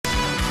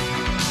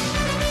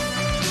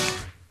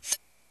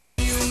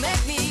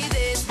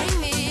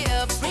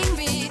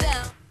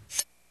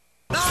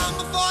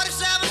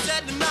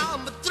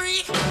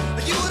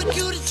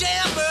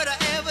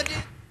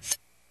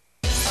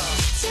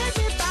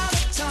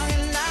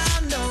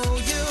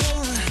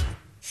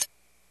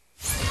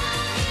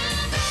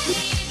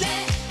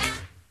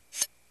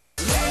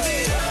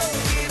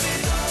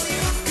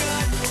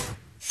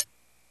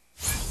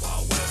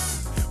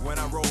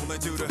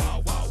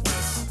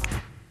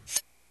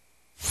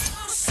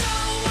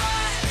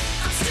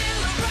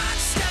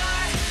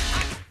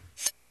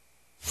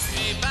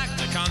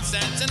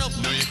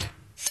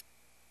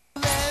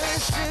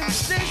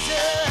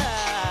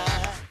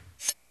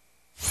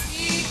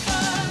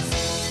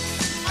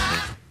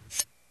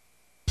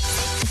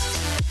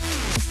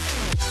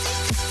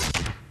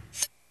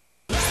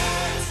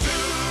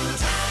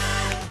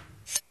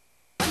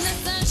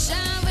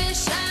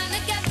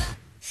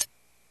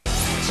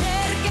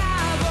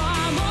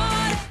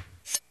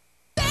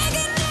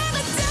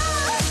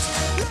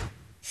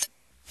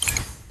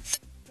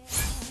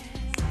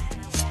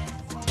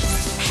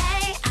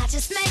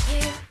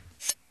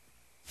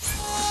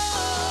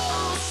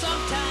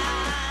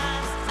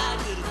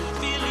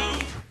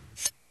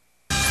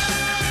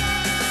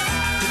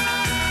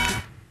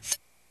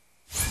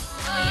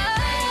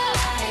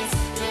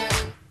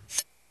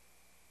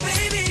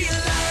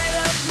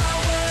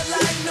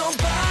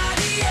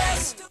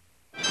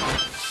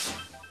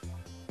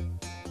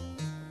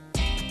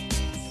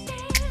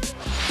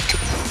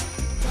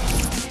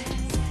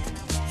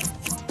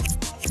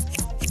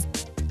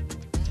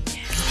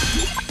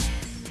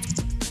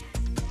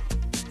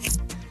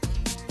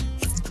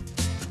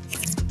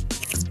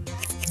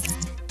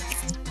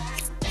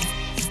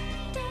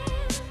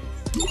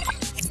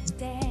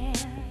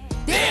Dance!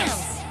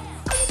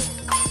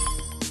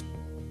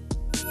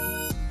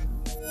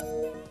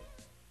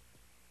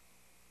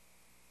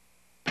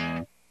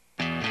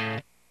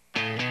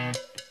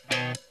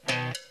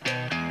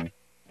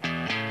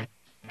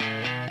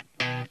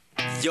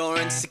 You're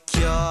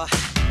insecure,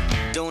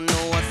 don't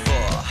know what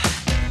for.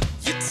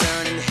 You're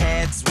turning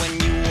heads when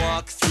you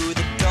walk through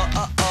the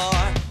door.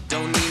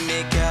 Don't need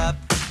makeup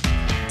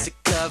to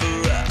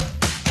cover up.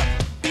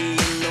 Being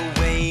the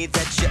way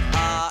that you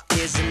are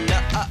is enough.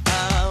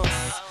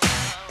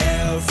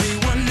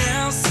 Everyone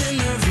else in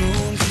the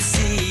room can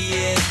see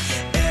it.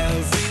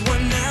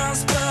 Everyone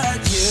else but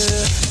you.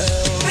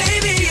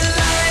 Baby, you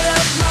light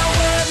up my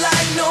world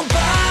like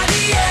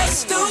nobody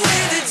else. The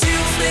way that you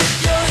flip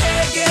your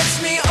hair gets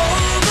me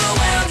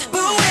overwhelmed.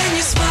 But when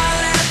you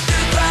smile at the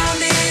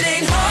ground, it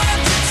ain't hard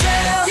to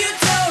tell. You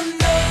don't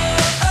know,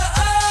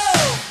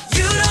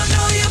 you don't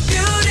know you're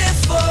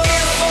beautiful.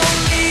 If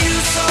only you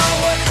saw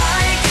what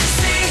I can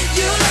see,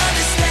 you'll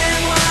understand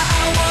why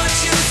I want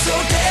you so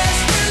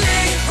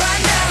desperately.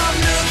 Right now I'm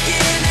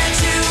looking at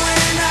you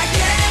and I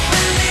can't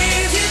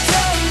believe you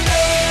don't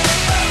know,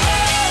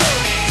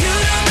 you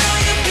don't know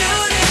you're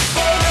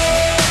beautiful.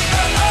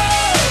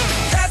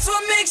 That's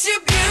what makes you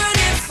beautiful.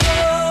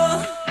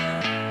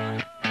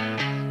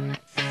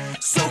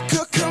 So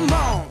come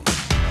on,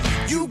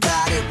 you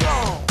got it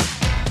wrong.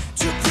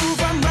 To prove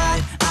I'm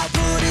right, I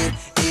put it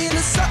in a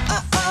song.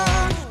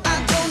 I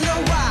don't know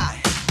why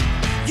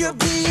you're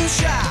being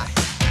shy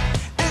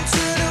and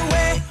turn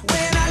away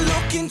when I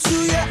look into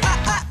your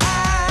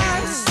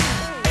eyes.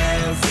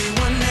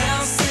 Everyone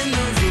else in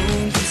the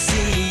room can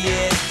see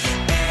it.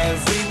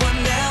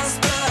 Everyone else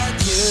but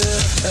you.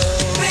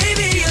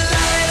 Baby, you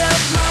light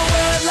up my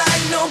world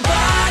like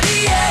nobody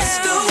else.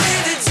 The way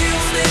that you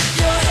flip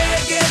your hair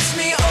gets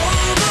me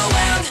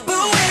overwhelmed.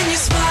 But when you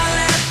smile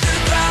at the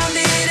ground,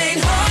 it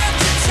ain't hard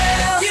to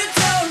tell. You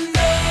don't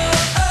know,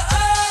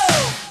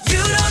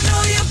 you don't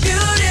know you're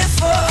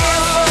beautiful.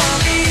 If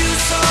only you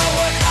saw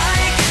what I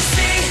can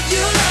see,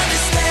 you'll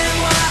understand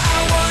why I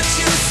want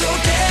you so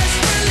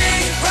desperately.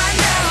 Right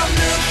now I'm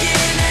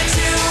looking at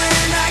you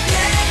and I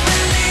can't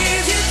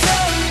believe you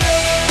don't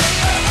know,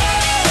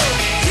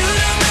 you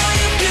don't know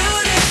you're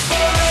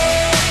beautiful.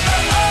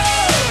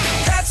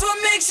 That's what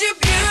makes you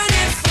beautiful.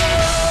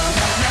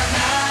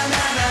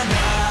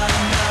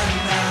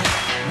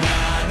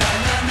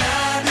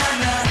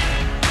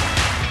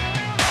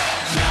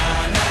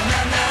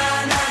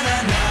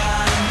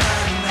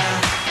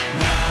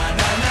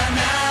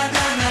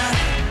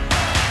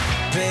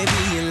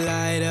 Baby, you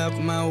light up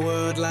my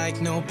world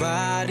like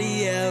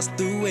nobody else.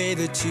 The way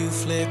that you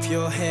flip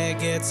your hair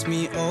gets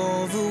me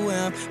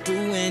overwhelmed. But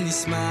when you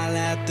smile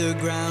at the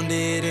ground,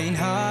 it ain't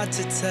hard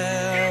to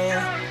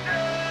tell.